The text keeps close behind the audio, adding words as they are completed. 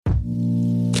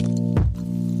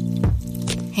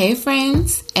Hey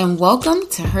friends, and welcome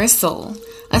to Her Soul,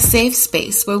 a safe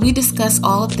space where we discuss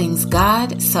all things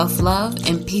God, self-love,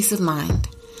 and peace of mind.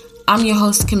 I'm your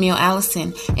host, Camille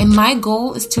Allison, and my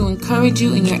goal is to encourage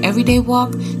you in your everyday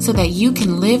walk so that you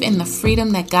can live in the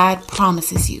freedom that God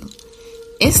promises you.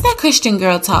 It's that Christian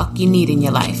girl talk you need in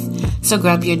your life. So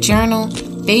grab your journal,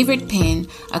 favorite pen,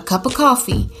 a cup of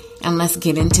coffee, and let's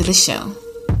get into the show.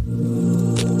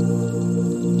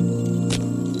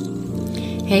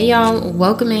 Hey y'all,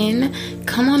 welcome in.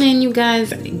 Come on in, you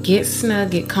guys. Get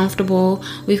snug, get comfortable.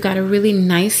 We've got a really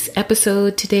nice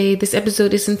episode today. This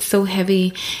episode isn't so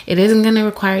heavy. It isn't going to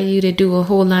require you to do a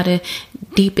whole lot of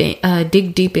deep dive.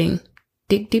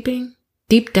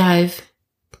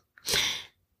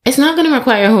 It's not going to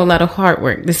require a whole lot of hard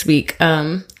work this week.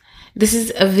 This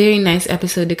is a very nice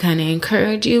episode to kind of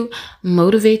encourage you,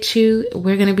 motivate you.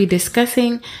 We're going to be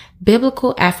discussing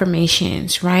biblical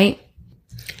affirmations, right?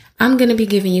 I'm going to be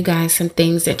giving you guys some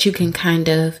things that you can kind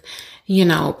of,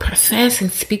 profess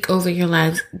and speak over your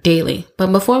lives daily.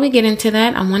 But before we get into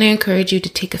that, I want to encourage you to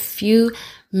take a few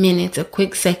minutes, a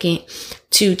quick second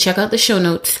to check out the show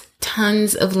notes.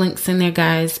 Tons of links in there,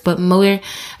 guys. But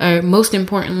most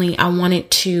importantly, I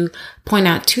wanted to point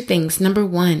out two things. Number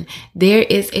one, there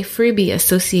is a freebie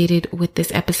associated with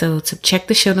this episode. So check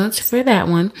the show notes for that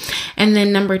one. And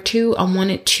then number two, I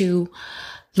wanted to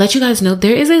let you guys know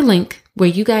there is a link where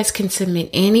you guys can submit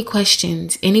any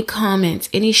questions, any comments,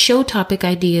 any show topic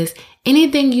ideas,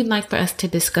 anything you'd like for us to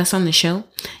discuss on the show,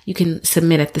 you can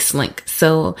submit at this link.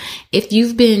 So if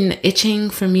you've been itching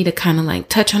for me to kind of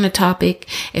touch on a topic,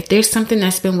 if there's something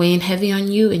that's been weighing heavy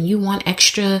on you and you want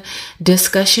extra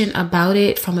discussion about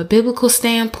it from a biblical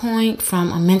standpoint,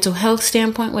 from a mental health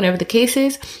standpoint, whatever the case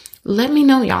is, let me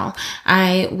know, y'all.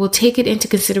 I will take it into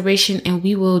consideration and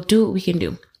we will do what we can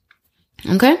do.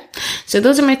 Okay, so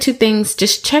those are my two things.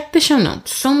 Just check the show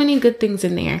notes. So many good things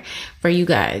in there for you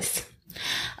guys.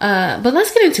 But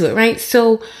let's get into it, right?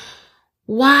 So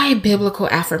why biblical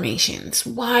affirmations?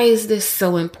 Why is this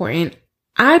so important?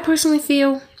 I personally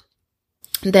feel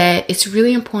that it's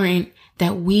really important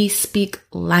that we speak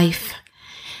life,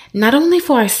 not only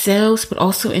for ourselves, but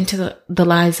also into the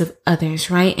lives of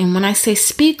others, right? And when I say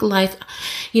speak life,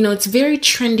 it's very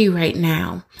trendy right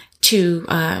now to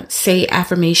say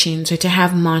affirmations or to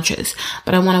have mantras.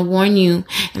 But I want to warn you,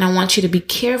 and I want you to be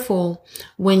careful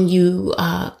when you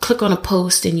click on a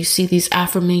post and you see these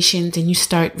affirmations and you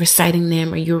start reciting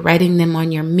them or you're writing them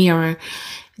on your mirror.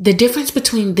 The difference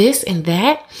between this and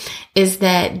that is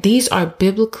that these are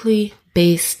biblically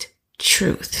based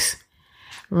truths,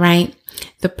 right?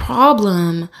 The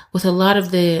problem with a lot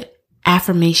of the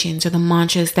affirmations or the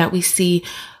mantras that we see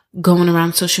going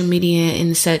around social media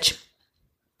and such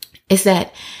is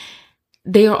that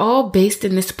they are all based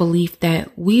in this belief that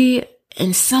we,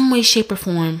 in some way, shape, or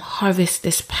form, harvest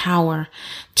this power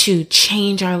to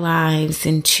change our lives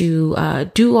and to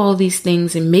do all these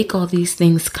things and make all these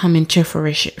things come into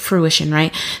fruition,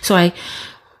 right? So I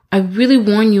really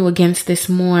warn you against this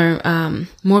more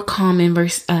common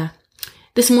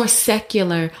this more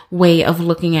secular way of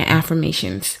looking at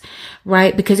affirmations,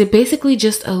 right? Because it basically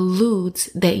just alludes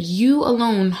that you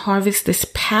alone harvest this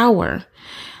power.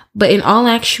 But in all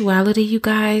actuality, you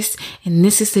guys, and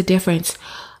this is the difference,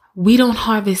 we don't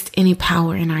harvest any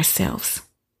power in ourselves.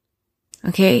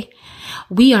 Okay?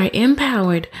 We are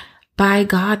empowered by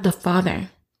God the Father,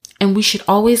 and we should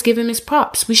always give him his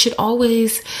props. We should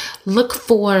always look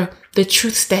for the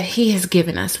truths that he has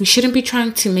given us. We shouldn't be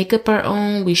trying to make up our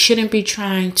own. We shouldn't be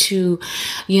trying to,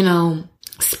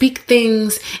 speak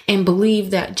things and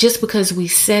believe that just because we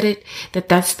said it,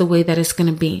 that's the way that it's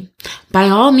going to be. By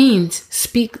all means,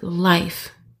 speak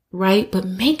life, right? But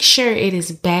make sure it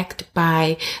is backed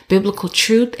by biblical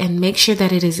truth and make sure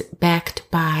that it is backed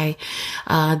by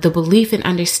the belief and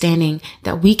understanding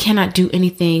that we cannot do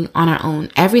anything on our own.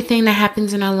 Everything that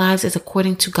happens in our lives is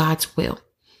according to God's will.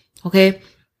 Okay?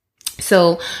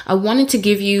 So I wanted to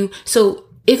give you,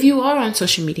 if you are on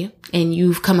social media and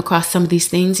you've come across some of these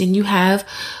things and you have,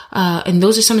 and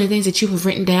those are some of the things that you have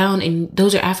written down and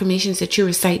those are affirmations that you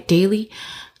recite daily,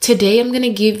 today I'm going to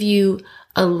give you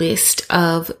a list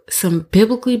of some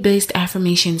biblically based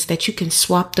affirmations that you can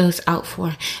swap those out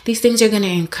for. These things are going to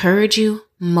encourage you,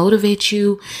 motivate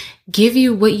you, give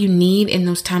you what you need in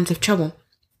those times of trouble.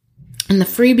 And the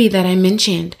freebie that I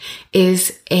mentioned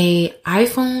is a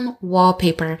iPhone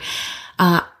wallpaper.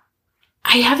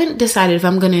 I haven't decided if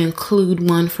I'm going to include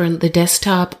one for the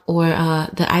desktop or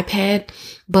the iPad,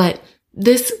 but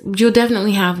you'll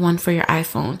definitely have one for your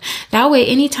iPhone. That way,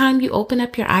 anytime you open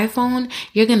up your iPhone,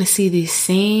 you're going to see these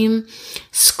same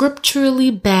scripturally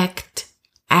backed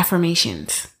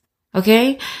affirmations.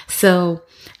 Okay? So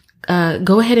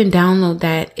Go ahead and download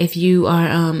that if you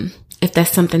are, if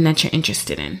that's something that you're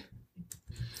interested in.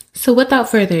 So without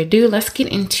further ado, let's get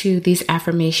into these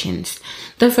affirmations.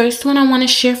 The first one I want to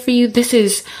share for you, this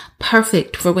is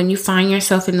perfect for when you find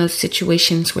yourself in those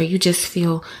situations where you just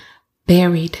feel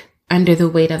buried under the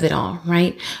weight of it all,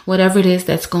 right? Whatever it is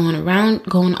that's going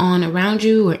on around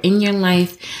you or in your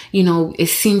life, it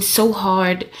seems so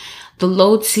hard. The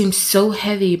load seems so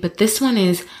heavy, but this one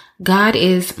is, God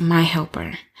is my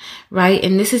helper, right?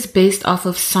 And this is based off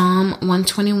of Psalm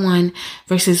 121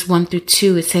 verses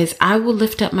 1-2. It says, I will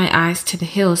lift up my eyes to the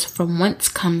hills, from whence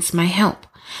comes my help.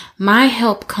 My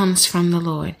help comes from the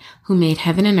Lord who made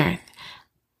heaven and earth.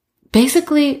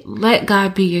 Basically, let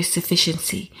God be your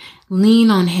sufficiency. Lean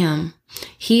on him.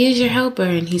 He is your helper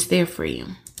and he's there for you.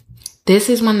 This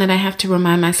is one that I have to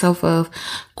remind myself of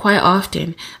quite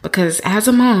often because as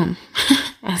a mom,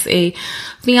 as a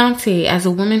fiance, as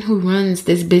a woman who runs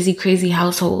this busy, crazy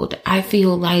household, I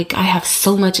feel like I have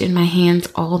so much in my hands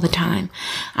all the time.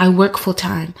 I work full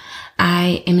time.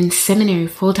 I am in seminary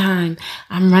full time.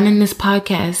 I'm running this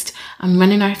podcast. I'm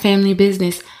running our family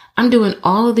business. I'm doing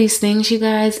all of these things, you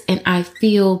guys, and I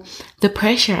feel the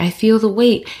pressure. I feel the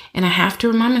weight, and I have to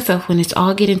remind myself when it's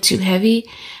all getting too heavy,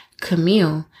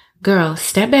 Camille, girl,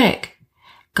 step back.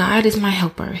 God is my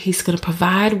helper. He's going to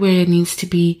provide where it needs to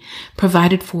be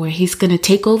provided for. He's going to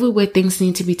take over where things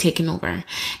need to be taken over.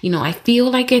 I feel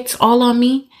like it's all on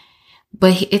me,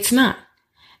 but it's not.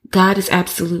 God is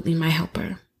absolutely my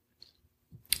helper.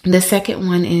 The second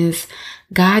one is,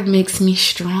 God makes me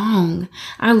strong.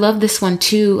 I love this one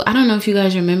too. I don't know if you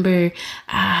guys remember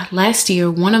last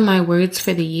year, one of my words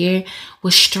for the year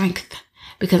was strength,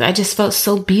 because I just felt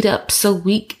so beat up, so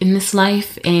weak in this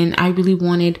life. And I really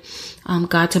wanted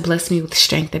God to bless me with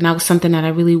strength. And that was something that I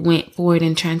really went forward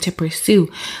and trying to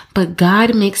pursue. But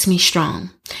God makes me strong.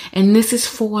 And this is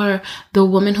for the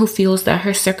woman who feels that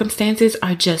her circumstances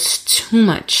are just too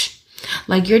much.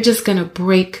 Like you're just going to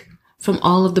break from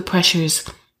all of the pressures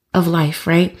of life,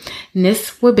 right?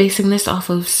 And we're basing this off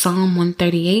of Psalm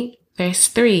 138, verse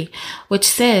 3, which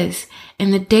says,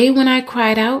 in the day when I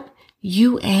cried out,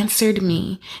 you answered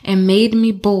me and made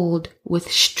me bold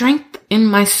with strength in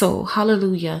my soul.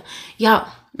 Hallelujah. Y'all,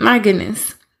 my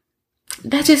goodness.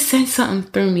 That just sent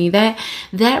something through me. That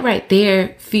right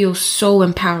there feels so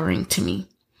empowering to me.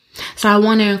 So I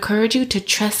want to encourage you to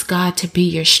trust God to be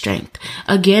your strength.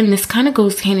 Again, this kind of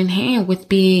goes hand in hand with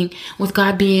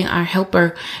God being our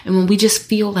helper. And when we just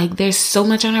feel like there's so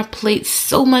much on our plate,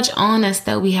 so much on us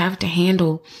that we have to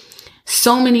handle.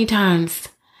 So many times,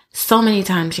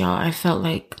 y'all, I felt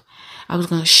like I was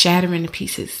going to shatter into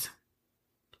pieces.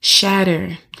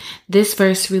 Shatter. This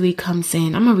verse really comes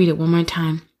in. I'm going to read it one more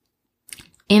time.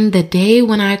 In the day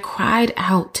when I cried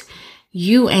out,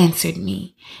 you answered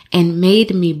me and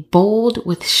made me bold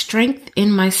with strength in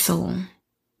my soul.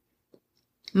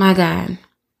 My God.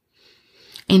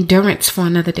 Endurance for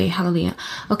another day. Hallelujah.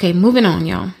 Okay, moving on,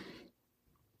 y'all.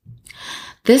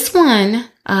 This one,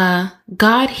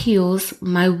 God heals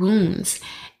my wounds.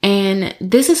 And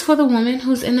this is for the woman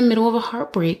who's in the middle of a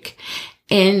heartbreak.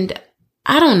 And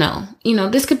I don't know,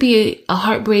 this could be a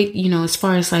heartbreak, as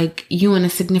far as like you and a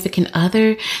significant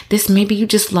other. Maybe you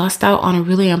just lost out on a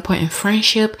really important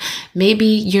friendship. Maybe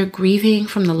you're grieving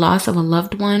from the loss of a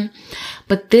loved one.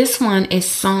 But this one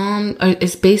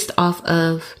is based off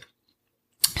of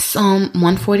Psalm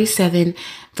 147,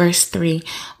 verse 3,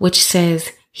 which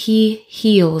says, he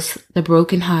heals the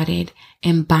brokenhearted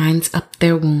and binds up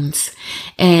their wounds.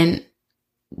 And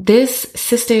this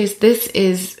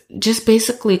is just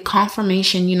basically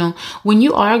confirmation, when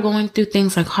you are going through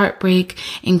things like heartbreak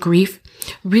and grief,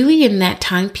 really in that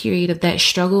time period of that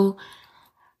struggle,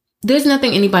 there's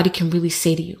nothing anybody can really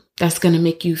say to you that's going to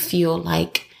make you feel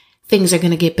like things are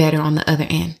going to get better on the other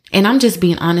end. And I'm just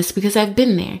being honest because I've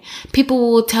been there.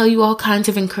 People will tell you all kinds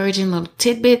of encouraging little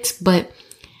tidbits, but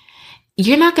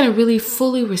you're not going to really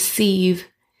fully receive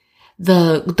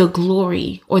the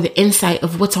glory or the insight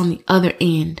of what's on the other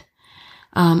end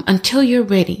until you're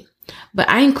ready. But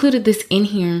I included this in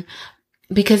here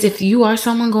because if you are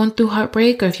someone going through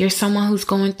heartbreak, or if you're someone who's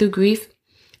going through grief,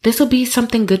 this will be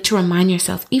something good to remind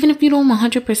yourself. Even if you don't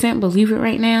 100% believe it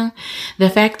right now, the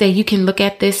fact that you can look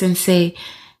at this and say,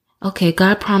 okay,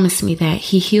 God promised me that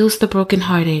he heals the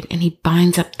brokenhearted and he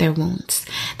binds up their wounds,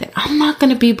 that I'm not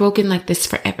going to be broken like this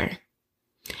forever.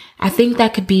 I think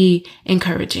that could be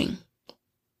encouraging.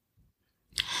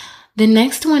 The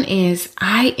next one is,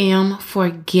 I am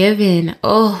forgiven.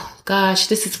 Oh gosh,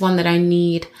 this is one that I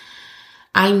need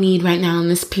right now in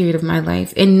this period of my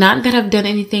life. And not that I've done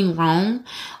anything wrong,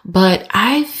 but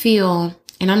I feel,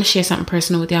 and I'm going to share something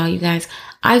personal with y'all, you guys.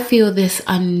 I feel this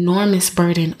enormous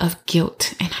burden of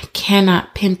guilt, and I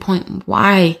cannot pinpoint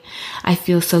why I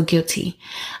feel so guilty.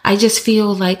 I just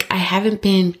feel like I haven't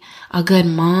been a good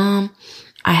mom.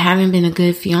 I haven't been a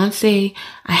good fiance.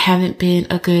 I haven't been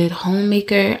a good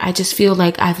homemaker. I just feel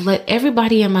like I've let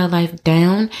everybody in my life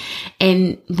down.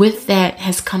 And with that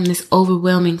has come this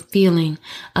overwhelming feeling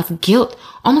of guilt,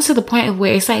 almost to the point of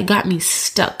where it's like got me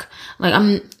stuck. Like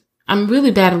I'm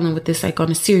really battling with this, like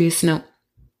on a serious note.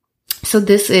 So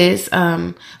this is,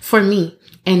 for me,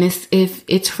 and if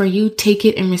it's for you, take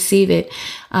it and receive it.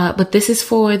 But this is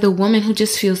for the woman who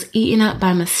just feels eaten up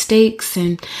by mistakes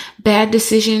and bad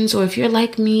decisions. Or if you're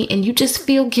like me and you just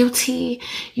feel guilty,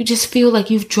 you just feel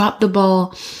like you've dropped the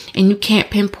ball and you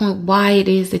can't pinpoint why it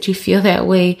is that you feel that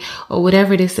way or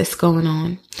whatever it is that's going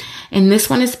on. And this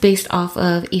one is based off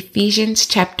of Ephesians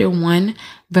chapter 1,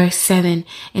 verse 7.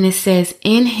 And it says,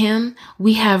 in him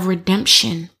we have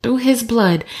redemption through his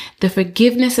blood, the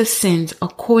forgiveness of sins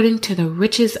according to the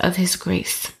riches of his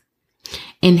grace.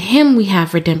 In him we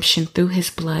have redemption through his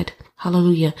blood.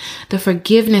 Hallelujah. The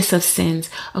forgiveness of sins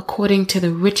according to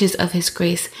the riches of his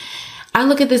grace. I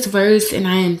look at this verse and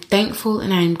I am thankful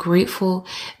and I am grateful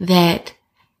that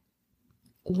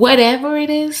whatever it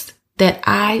is that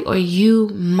I or you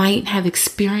might have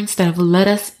experienced that have led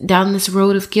us down this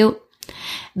road of guilt,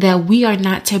 that we are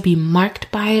not to be marked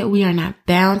by it. We are not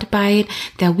bound by it,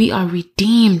 that we are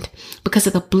redeemed because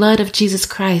of the blood of Jesus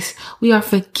Christ. We are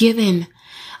forgiven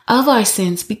of our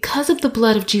sins because of the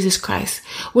blood of Jesus Christ.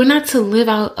 We're not to live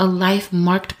out a life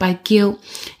marked by guilt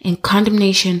and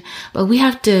condemnation, but we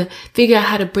have to figure out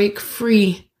how to break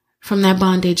free from that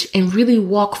bondage and really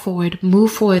walk forward,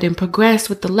 move forward, and progress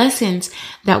with the lessons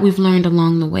that we've learned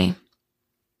along the way.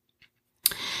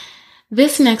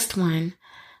 This next one,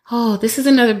 oh, this is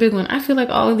another big one. I feel like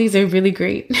all of these are really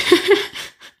great.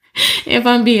 If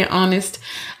I'm being honest,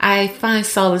 I find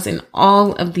solace in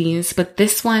all of these, but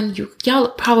this one, y'all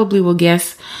probably will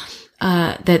guess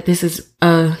that this is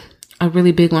a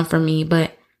really big one for me.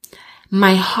 But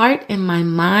my heart and my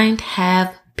mind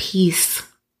have peace.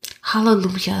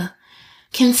 Hallelujah.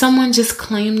 Can someone just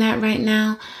claim that right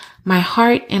now? My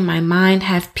heart and my mind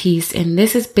have peace. And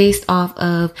this is based off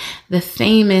of the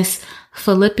famous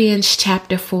Philippians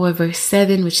chapter 4, verse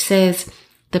 7, which says,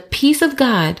 the peace of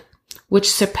God, which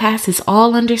surpasses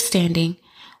all understanding,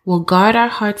 will guard our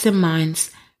hearts and minds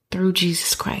through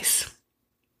Jesus Christ.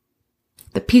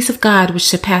 The peace of God, which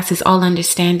surpasses all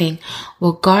understanding,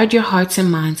 will guard your hearts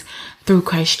and minds through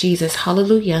Christ Jesus.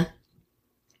 Hallelujah.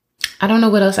 I don't know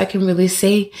what else I can really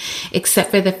say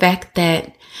except for the fact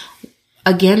that,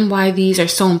 again, why these are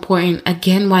so important.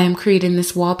 Again, why I'm creating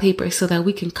this wallpaper so that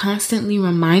we can constantly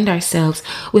remind ourselves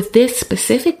with this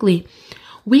specifically,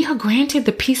 we are granted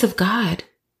the peace of God.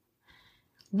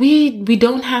 We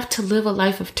don't have to live a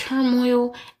life of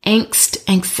turmoil, angst,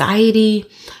 anxiety,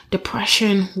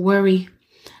 depression, worry,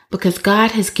 because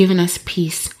God has given us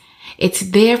peace. It's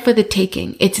there for the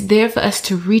taking. It's there for us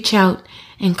to reach out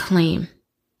and claim.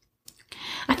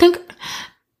 I think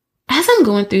as I'm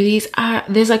going through these,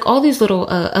 there's like all these little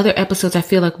other episodes I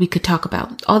feel like we could talk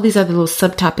about. All these other little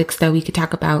subtopics that we could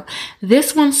talk about.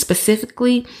 This one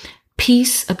specifically,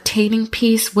 peace, obtaining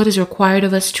peace, what is required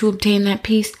of us to obtain that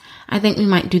peace. I think we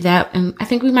might do that. And I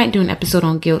think we might do an episode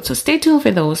on guilt. So stay tuned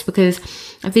for those because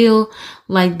I feel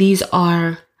like these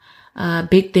are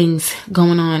big things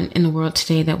going on in the world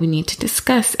today that we need to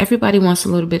discuss. Everybody wants a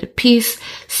little bit of peace,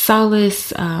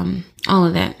 solace, all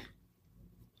of that.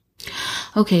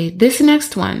 Okay, this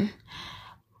next one.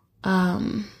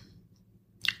 When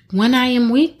I am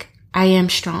weak, I am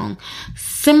strong.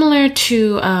 Similar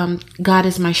to God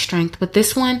is my strength. But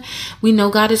this one, we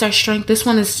know God is our strength. This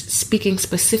one is speaking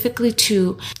specifically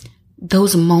to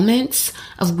those moments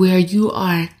of where you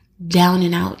are down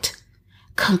and out,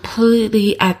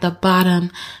 completely at the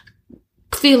bottom,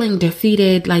 feeling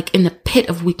defeated, like in the pit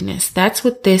of weakness. That's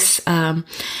what this one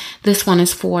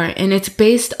is for. And it's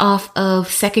based off of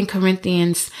 2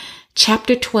 Corinthians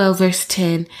chapter 12, verse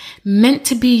 10, meant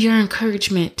to be your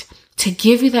encouragement, to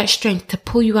give you that strength, to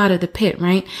pull you out of the pit,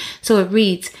 right? So it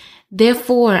reads,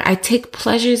 therefore, I take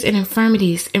pleasures in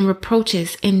infirmities, in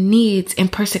reproaches, in needs, in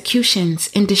persecutions,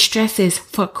 in distresses,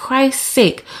 for Christ's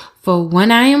sake. For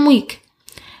when I am weak,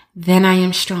 then I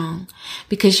am strong.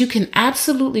 Because you can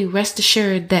absolutely rest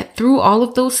assured that through all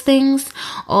of those things,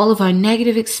 all of our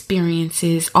negative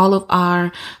experiences, all of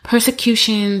our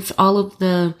persecutions, all of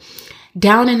the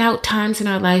down and out times in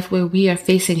our life where we are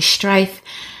facing strife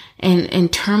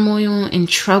and turmoil and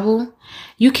trouble,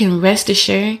 you can rest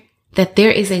assured that there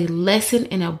is a lesson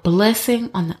and a blessing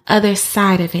on the other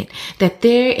side of it. That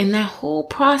there in that whole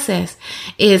process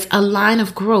is a line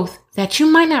of growth that you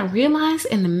might not realize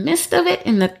in the midst of it,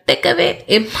 in the thick of it,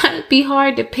 it might be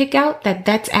hard to pick out that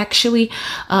that's actually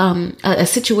a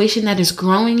situation that is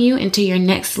growing you into your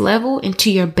next level,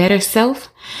 into your better self.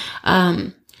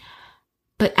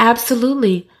 But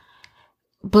absolutely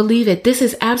believe it. This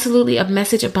is absolutely a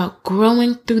message about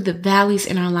growing through the valleys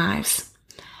in our lives.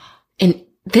 And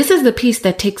this is the piece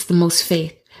that takes the most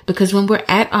faith. Because when we're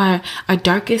at our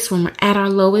darkest, when we're at our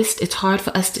lowest, it's hard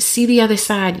for us to see the other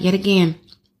side yet again.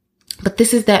 But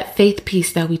this is that faith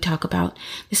piece that we talk about.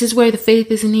 This is where the faith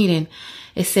is needed.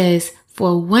 It says,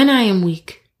 for when I am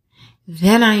weak,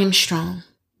 then I am strong.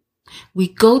 We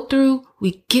go through,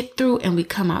 we get through, and we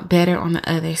come out better on the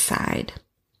other side.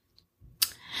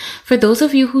 For those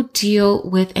of you who deal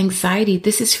with anxiety,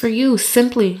 this is for you.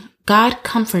 Simply, God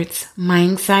comforts my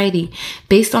anxiety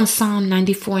based on Psalm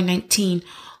 94:19.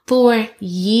 For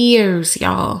years,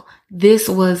 y'all, this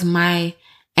was my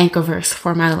anchor verse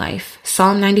for my life.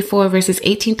 Psalm 94 verses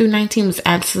 18 through 19 was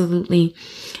absolutely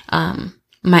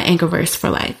my anchor verse for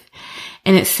life.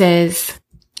 And it says,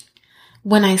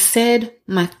 when I said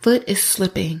my foot is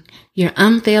slipping, your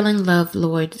unfailing love,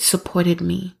 Lord, supported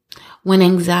me. When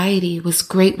anxiety was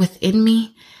great within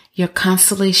me, your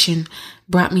consolation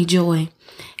brought me joy.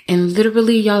 And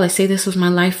literally, y'all, I say this was my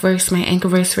life verse, my anchor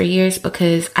verse for years,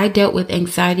 because I dealt with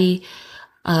anxiety,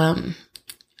 and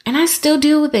I still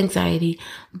deal with anxiety,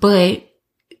 but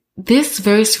this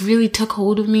verse really took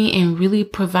hold of me and really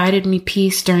provided me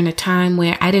peace during a time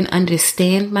where I didn't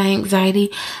understand my anxiety.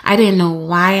 I didn't know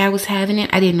why I was having it.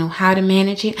 I didn't know how to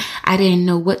manage it. I didn't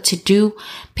know what to do.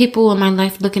 People in my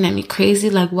life looking at me crazy,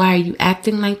 like, why are you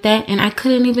acting like that? And I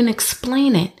couldn't even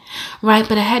explain it, right?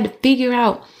 But I had to figure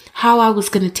out how I was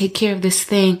going to take care of this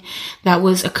thing that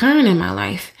was occurring in my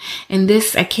life. And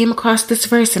I came across this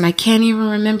verse, and I can't even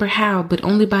remember how, but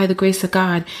only by the grace of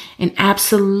God. And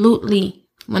absolutely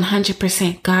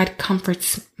 100%, God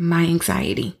comforts my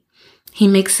anxiety. He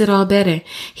makes it all better.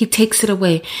 He takes it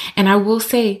away. And I will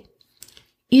say,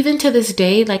 even to this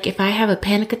day, like if I have a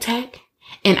panic attack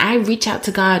and I reach out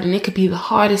to God, and it could be the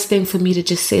hardest thing for me to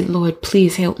just say, Lord,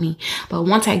 please help me. But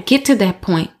once I get to that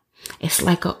point, it's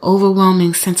like an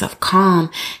overwhelming sense of calm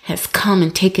has come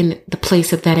and taken the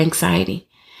place of that anxiety.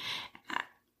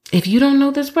 If you don't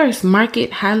know this verse, mark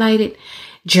it, highlight it,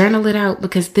 journal it out,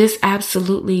 because this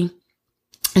absolutely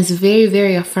is very,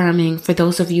 very affirming for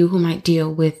those of you who might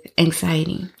deal with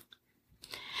anxiety.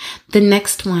 The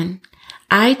next one,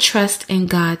 I trust in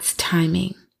God's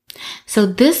timing. So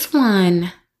this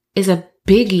one is a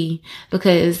biggie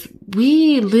because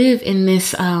we live in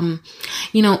this,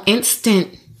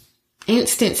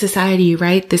 instant society,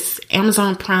 right? This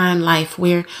Amazon Prime life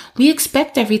where we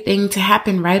expect everything to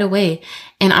happen right away.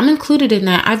 And I'm included in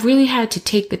that. I've really had to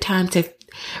take the time to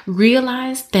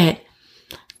realize that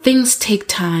things take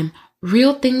time.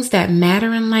 Real things that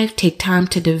matter in life take time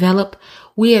to develop.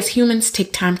 We as humans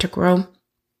take time to grow.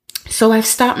 So I've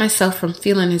stopped myself from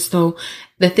feeling as though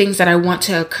the things that I want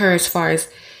to occur as far as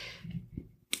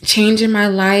changing my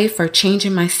life or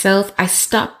changing myself, I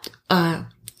stopped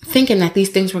thinking that these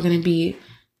things were going to be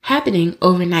happening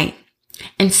overnight.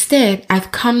 Instead,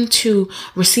 I've come to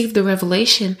receive the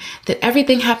revelation that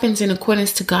everything happens in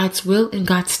accordance to God's will and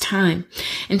God's time.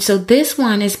 And so this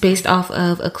one is based off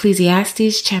of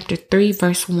Ecclesiastes chapter 3,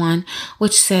 verse 1,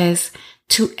 which says,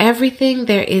 to everything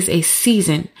there is a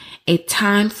season, a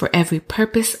time for every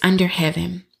purpose under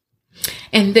heaven.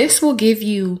 And this will give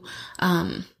you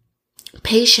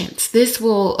patience. This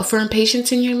will affirm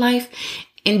patience in your life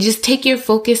and just take your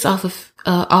focus off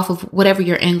of whatever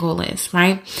your end goal is,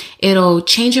 right? It'll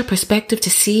change your perspective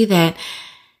to see that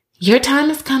your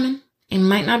time is coming. It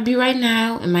might not be right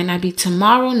now. It might not be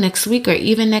tomorrow, next week, or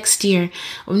even next year,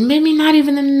 or maybe not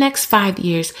even in the next 5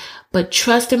 years. But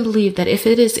trust and believe that if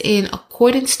it is in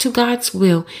accordance to God's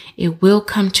will, it will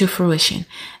come to fruition.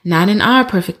 Not in our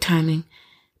perfect timing,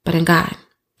 but in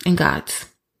God's.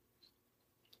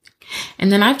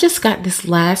 And then I've just got this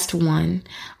last one,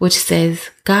 which says,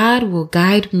 God will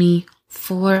guide me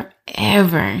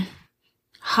forever.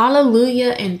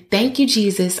 Hallelujah. And thank you,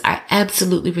 Jesus. I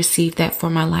absolutely received that for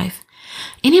my life.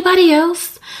 Anybody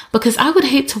else? Because I would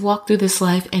hate to walk through this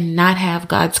life and not have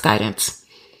God's guidance.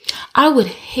 I would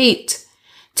hate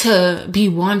to be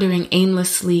wandering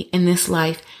aimlessly in this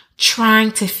life,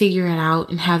 trying to figure it out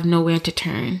and have nowhere to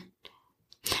turn.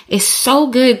 It's so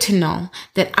good to know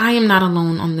that I am not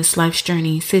alone on this life's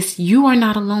journey. Sis, you are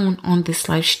not alone on this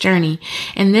life's journey.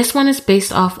 And this one is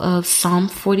based off of Psalm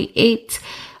 48,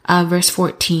 verse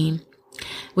 14,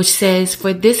 which says,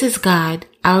 for this is God,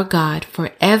 our God,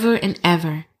 forever and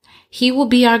ever. He will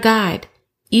be our guide,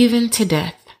 even to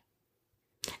death.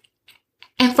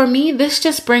 And for me, this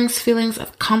just brings feelings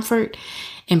of comfort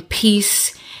and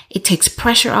peace. It takes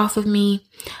pressure off of me.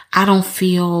 I don't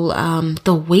feel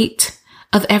the weight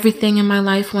of everything in my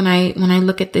life when I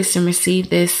look at this and receive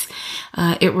this.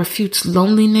 It refutes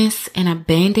loneliness and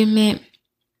abandonment.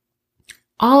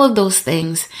 All of those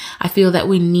things I feel that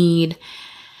we need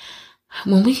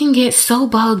when we can get so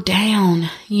bogged down,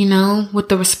 with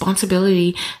the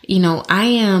responsibility. I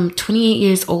am 28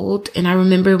 years old, and I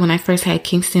remember when I first had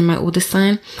Kingston, my oldest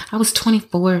son, I was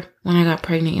 24 when I got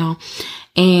pregnant, y'all.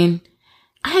 And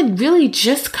I had really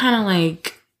just kind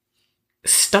of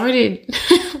started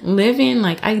living.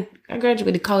 I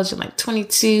graduated college at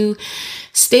 22,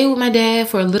 stayed with my dad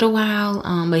for a little while.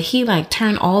 But he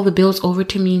turned all the bills over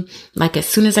to me, as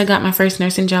soon as I got my first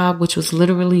nursing job, which was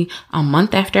literally a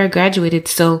month after I graduated.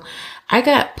 So I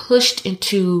got pushed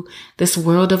into this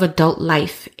world of adult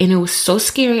life, and it was so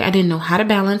scary. I didn't know how to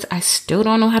balance. I still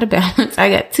don't know how to balance. I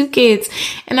got 2 kids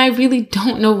and I really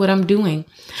don't know what I'm doing,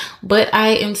 but I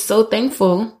am so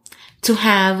thankful to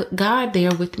have God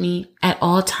there with me at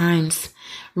all times,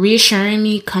 reassuring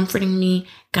me, comforting me,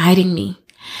 guiding me.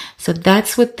 So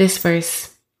that's what this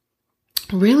verse,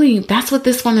 really, that's what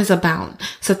this one is about.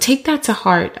 So take that to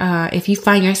heart. If you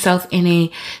find yourself in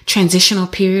a transitional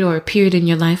period or a period in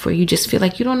your life where you just feel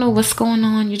like you don't know what's going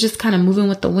on, you're just kind of moving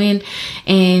with the wind,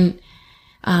 and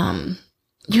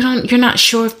you're not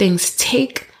sure of things,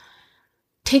 take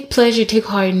pleasure, take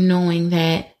heart in knowing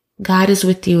that God is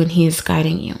with you and He is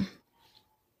guiding you.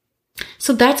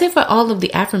 So that's it for all of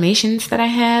the affirmations that I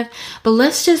have. But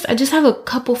I just have a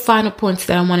couple final points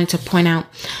that I wanted to point out.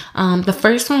 The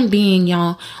first one being,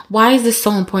 y'all, why is this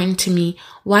so important to me?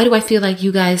 Why do I feel like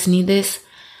you guys need this?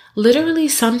 Literally,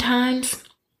 sometimes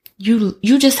you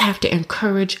just have to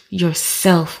encourage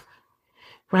yourself,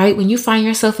 right? When you find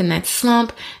yourself in that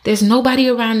slump, there's nobody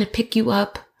around to pick you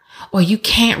up, or you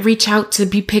can't reach out to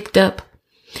be picked up.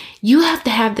 You have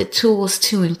to have the tools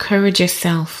to encourage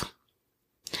yourself.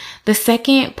 The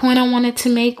second point I wanted to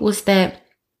make was that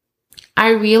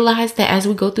I realized that as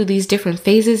we go through these different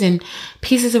phases and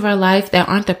pieces of our life that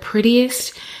aren't the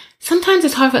prettiest, sometimes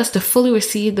it's hard for us to fully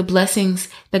receive the blessings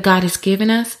that God has given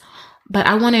us. But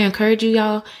I want to encourage you,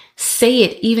 y'all, say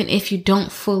it even if you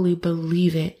don't fully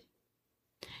believe it.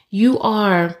 You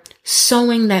are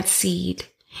sowing that seed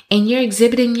and you're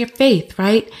exhibiting your faith,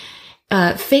 right?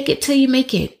 Fake it till you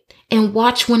make it, and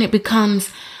watch when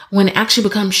it actually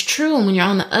becomes true, and when you're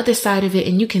on the other side of it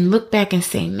and you can look back and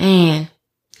say, man,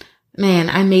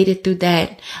 I made it through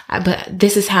that. But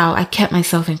this is how I kept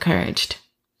myself encouraged,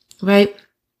 right?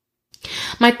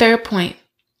 My third point,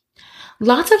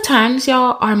 lots of times,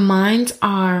 y'all, our minds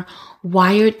are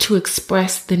wired to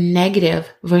express the negative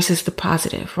versus the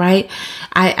positive, right?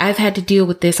 I've had to deal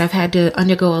with this. I've had to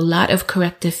undergo a lot of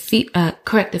corrective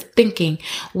thinking,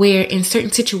 where in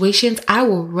certain situations I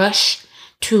will rush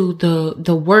to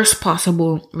the worst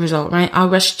possible result, right? I'll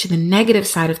rush to the negative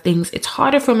side of things. It's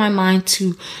harder for my mind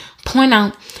to point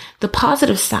out the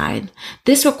positive side.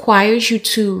 This requires you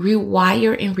to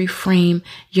rewire and reframe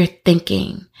your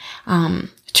thinking,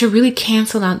 to really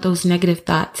cancel out those negative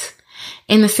thoughts.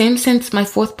 In the same sense, my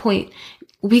fourth point,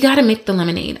 we got to make the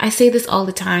lemonade. I say this all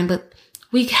the time, but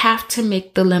we have to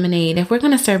make the lemonade. If we're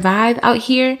going to survive out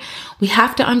here, we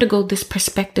have to undergo this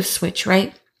perspective switch,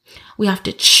 right? We have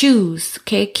to choose,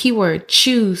 okay? Keyword,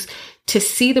 choose to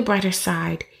see the brighter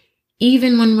side,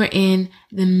 even when we're in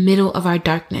the middle of our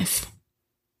darkness.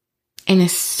 And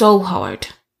it's so hard.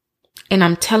 And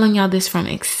I'm telling y'all this from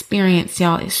experience,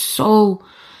 y'all. It's so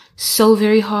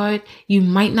very hard. You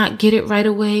might not get it right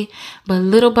away, but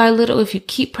little by little, if you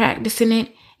keep practicing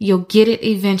it, you'll get it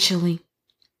eventually.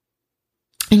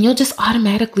 And you'll just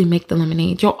automatically make the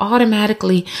lemonade. You'll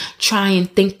automatically try and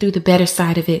think through the better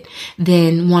side of it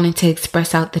than wanting to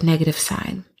express out the negative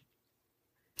side.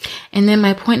 And then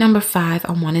my point number 5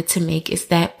 I wanted to make is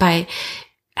that by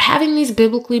having these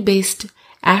biblically based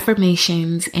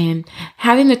affirmations and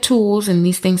having the tools and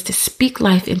these things to speak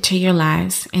life into your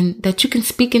lives, and that you can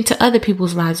speak into other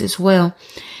people's lives as well,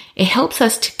 it helps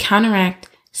us to counteract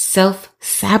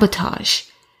self-sabotage.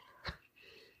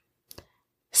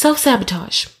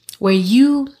 Self-sabotage, where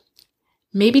you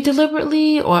maybe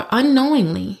deliberately or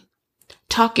unknowingly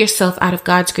talk yourself out of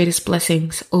God's greatest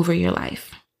blessings over your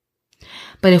life.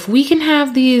 But if we can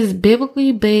have these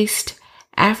biblically based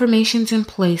affirmations in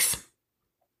place,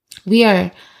 we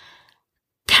are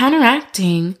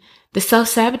counteracting the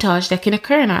self-sabotage that can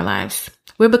occur in our lives.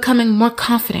 We're becoming more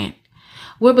confident.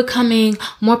 We're becoming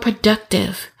more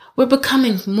productive. We're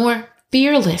becoming more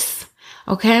fearless.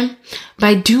 Okay.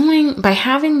 By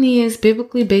having these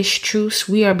biblically based truths,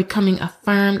 we are becoming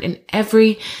affirmed in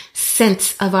every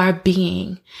sense of our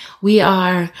being. We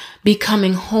are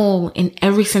becoming whole in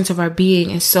every sense of our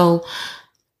being. And so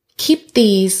keep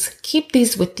these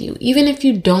with you. Even if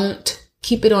you don't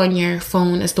keep it on your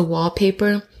phone as the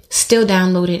wallpaper, still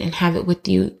download it and have it with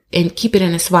you and keep it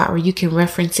in a spot where you can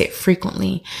reference it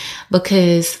frequently.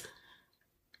 Because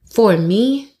for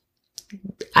me,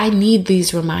 I need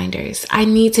these reminders. I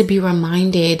need to be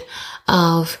reminded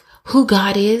of who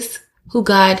God is, who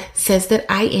God says that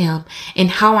I am, and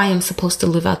how I am supposed to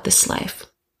live out this life.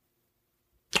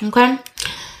 Okay?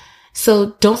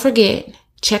 So don't forget,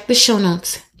 check the show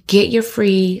notes. Get your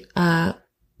free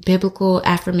biblical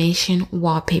affirmation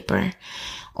wallpaper.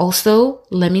 Also,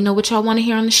 let me know what y'all want to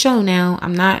hear on the show now.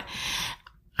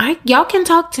 Y'all can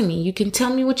talk to me. You can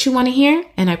tell me what you want to hear,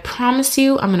 and I promise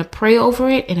you, I'm going to pray over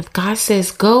it. And if God says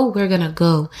go, we're going to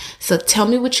go. So tell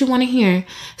me what you want to hear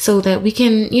so that we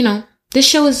can, this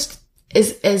show is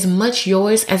as much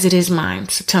yours as it is mine.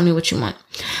 So tell me what you want.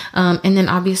 And then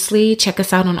obviously check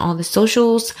us out on all the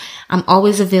socials. I'm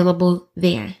always available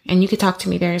there, and you can talk to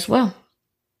me there as well.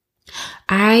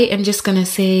 I am just going to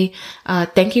say,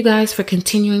 thank you guys for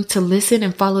continuing to listen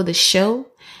and follow the show.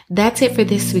 That's it for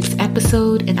this week's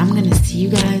episode, and I'm going to see you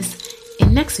guys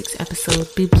in next week's episode.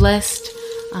 Be blessed,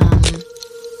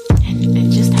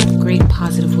 and just have a great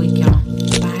positive week, y'all.